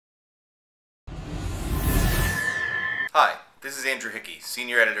This is Andrew Hickey,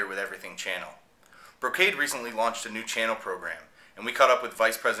 Senior Editor with Everything Channel. Brocade recently launched a new channel program, and we caught up with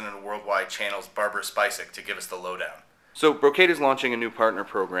Vice President of Worldwide Channels, Barbara Spicek, to give us the lowdown. So Brocade is launching a new partner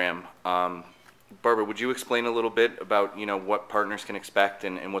program. Barbara, would you explain a little bit about what partners can expect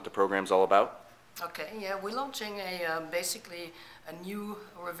and what the program's all about? Okay, yeah, we're launching basically a new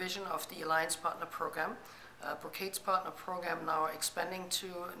revision of the Alliance Partner Program. Brocade's partner program now expanding to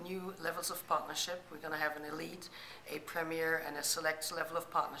new levels of partnership. We're going to have an elite, a premier, and a select level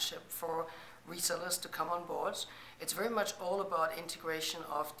of partnership for resellers to come on board. It's very much all about integration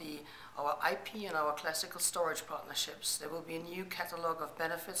of our IP and our classical storage partnerships. There will be a new catalog of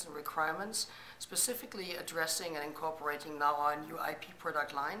benefits and requirements, specifically addressing and incorporating now our new IP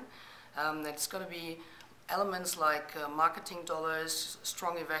product line. It's going to be elements like marketing dollars,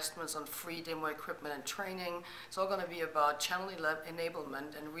 strong investments on free demo equipment and training. It's all going to be about channel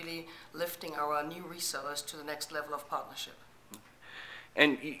enablement and really lifting our new resellers to the next level of partnership.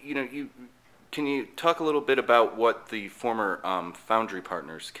 And can you talk a little bit about what the former Foundry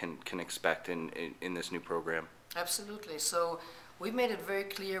partners can expect in this new program? Absolutely. So we made it very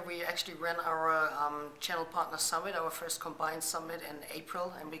clear. We actually ran our Channel Partner Summit, our first combined summit in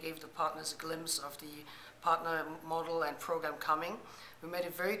April, and we gave the partners a glimpse of the partner model and program coming. We made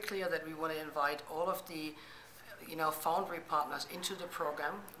it very clear that we want to invite all of the Foundry partners into the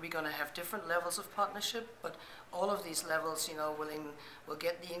program. We're going to have different levels of partnership, but all of these levels will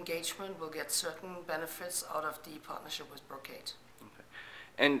get the engagement, will get certain benefits out of the partnership with Brocade. Okay.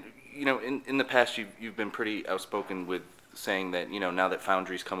 And in the past you've been pretty outspoken with saying that now that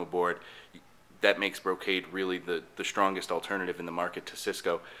Foundry's come aboard, that makes Brocade really the strongest alternative in the market to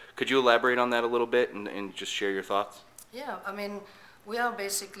Cisco. Could you elaborate on that a little bit and just share your thoughts? Yeah, I mean, we are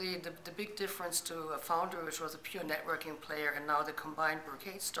basically the big difference to a Foundry, which was a pure networking player, and now the combined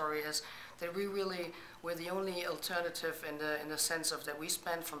Brocade story is that we're the only alternative in the sense of that we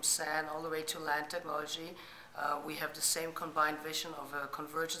span from SAN all the way to LAN technology. We have the same combined vision of a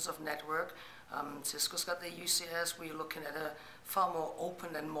convergence of network. Cisco's got the UCS. We're looking at a far more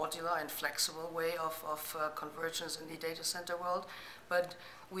open and modular and flexible way of convergence in the data center world. But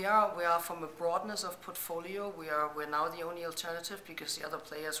we are from a broadness of portfolio. We're now the only alternative because the other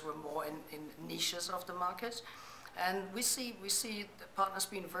players were more in niches of the market. And we see the partners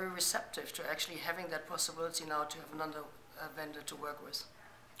being very receptive to actually having that possibility now to have another vendor to work with.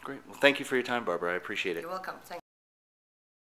 Great. Well, thank you for your time, Barbara. I appreciate it. You're welcome. Thank you.